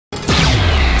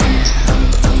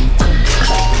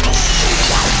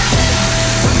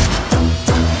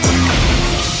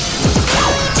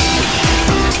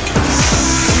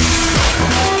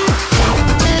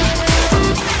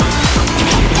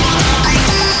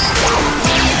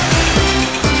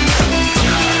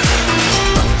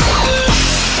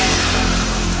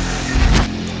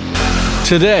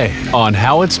Today on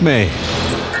How It's Made.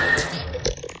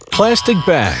 Plastic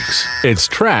bags, it's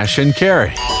trash and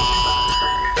carry.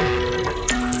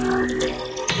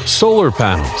 Solar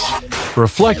panels,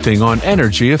 reflecting on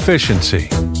energy efficiency.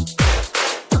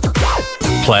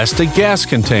 Plastic gas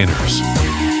containers,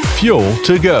 fuel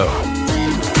to go.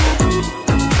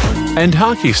 And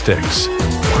hockey sticks.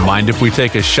 Mind if we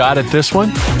take a shot at this one?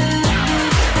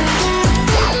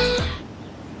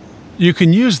 You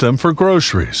can use them for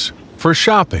groceries, for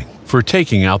shopping, for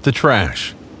taking out the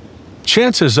trash.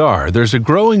 Chances are there's a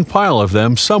growing pile of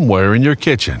them somewhere in your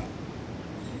kitchen.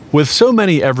 With so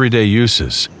many everyday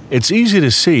uses, it's easy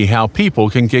to see how people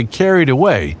can get carried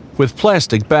away with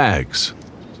plastic bags.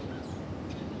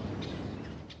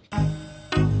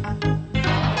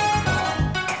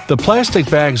 The plastic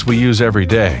bags we use every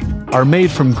day are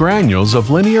made from granules of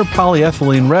linear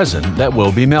polyethylene resin that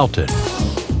will be melted.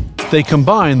 They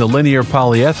combine the linear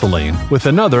polyethylene with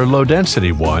another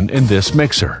low-density one in this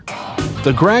mixer.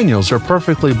 The granules are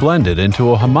perfectly blended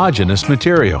into a homogeneous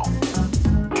material.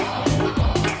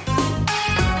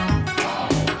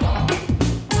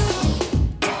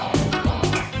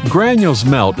 Granules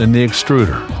melt in the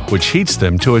extruder, which heats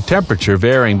them to a temperature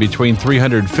varying between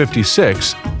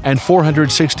 356 and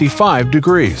 465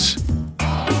 degrees.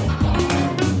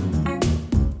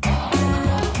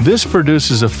 This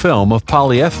produces a film of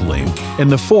polyethylene in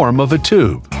the form of a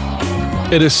tube.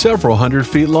 It is several hundred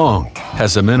feet long,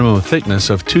 has a minimum thickness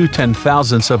of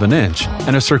 2/10,000ths of an inch,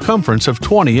 and a circumference of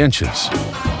 20 inches.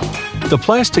 The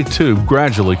plastic tube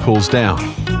gradually cools down.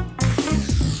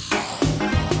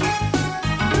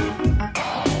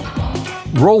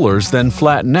 Rollers then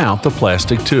flatten out the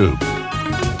plastic tube.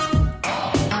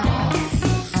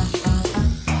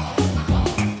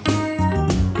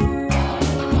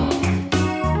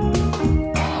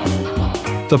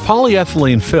 The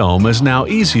polyethylene film is now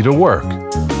easy to work.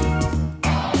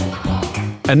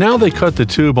 And now they cut the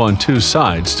tube on two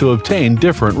sides to obtain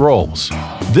different rolls.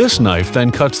 This knife then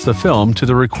cuts the film to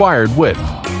the required width.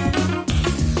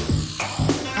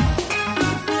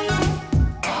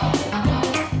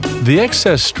 The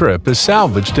excess strip is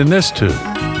salvaged in this tube.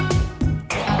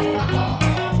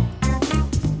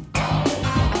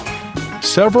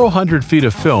 Several hundred feet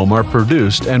of film are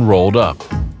produced and rolled up.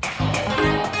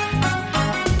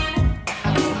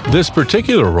 This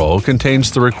particular roll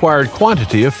contains the required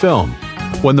quantity of film.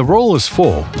 When the roll is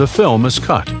full, the film is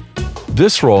cut.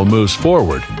 This roll moves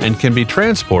forward and can be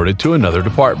transported to another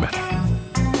department.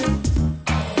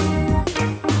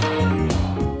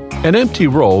 An empty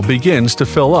roll begins to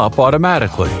fill up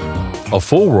automatically. A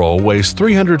full roll weighs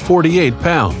 348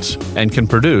 pounds and can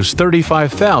produce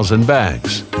 35,000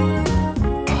 bags.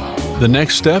 The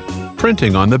next step,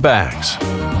 printing on the bags.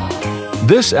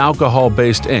 This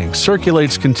alcohol-based ink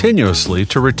circulates continuously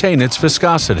to retain its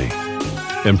viscosity.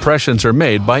 Impressions are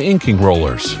made by inking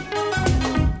rollers.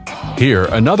 Here,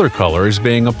 another color is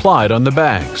being applied on the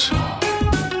bags.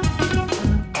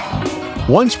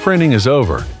 Once printing is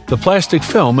over, the plastic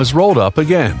film is rolled up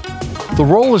again. The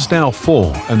roll is now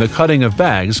full and the cutting of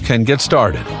bags can get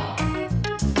started.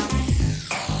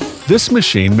 This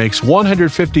machine makes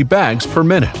 150 bags per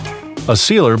minute. A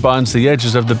sealer bonds the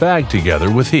edges of the bag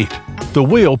together with heat. The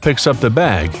wheel picks up the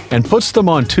bag and puts them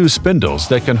on two spindles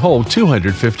that can hold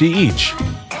 250 each.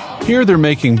 Here they're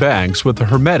making bags with a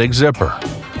hermetic zipper.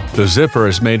 The zipper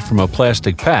is made from a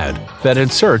plastic pad that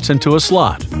inserts into a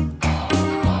slot.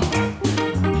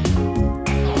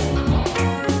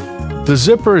 The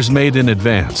zipper is made in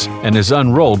advance and is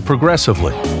unrolled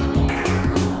progressively.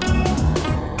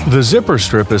 The zipper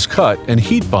strip is cut and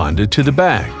heat bonded to the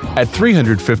bag at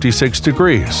 356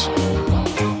 degrees.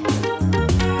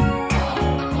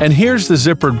 And here's the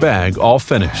zippered bag all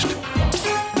finished.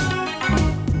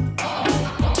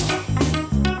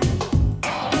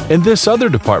 In this other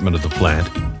department of the plant,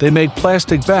 they make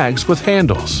plastic bags with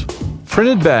handles.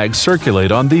 Printed bags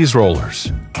circulate on these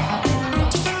rollers.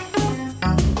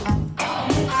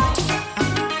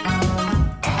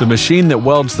 The machine that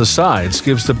welds the sides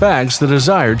gives the bags the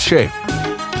desired shape.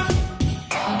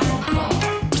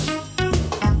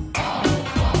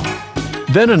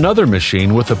 Then another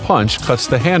machine with a punch cuts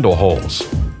the handle holes.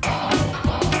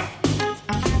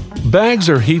 Bags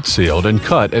are heat sealed and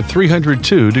cut at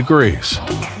 302 degrees.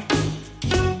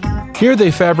 Here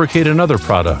they fabricate another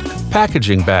product,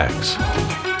 packaging bags.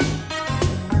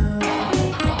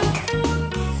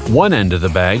 One end of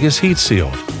the bag is heat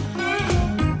sealed.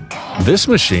 This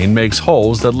machine makes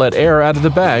holes that let air out of the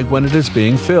bag when it is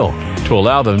being filled, to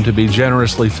allow them to be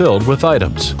generously filled with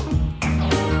items.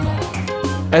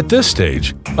 At this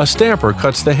stage, a stamper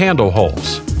cuts the handle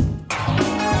holes.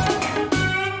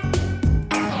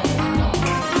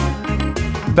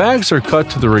 Bags are cut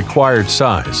to the required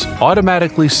size,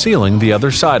 automatically sealing the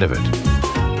other side of it.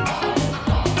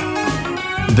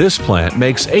 This plant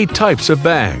makes 8 types of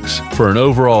bags, for an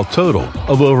overall total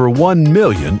of over 1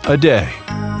 million a day.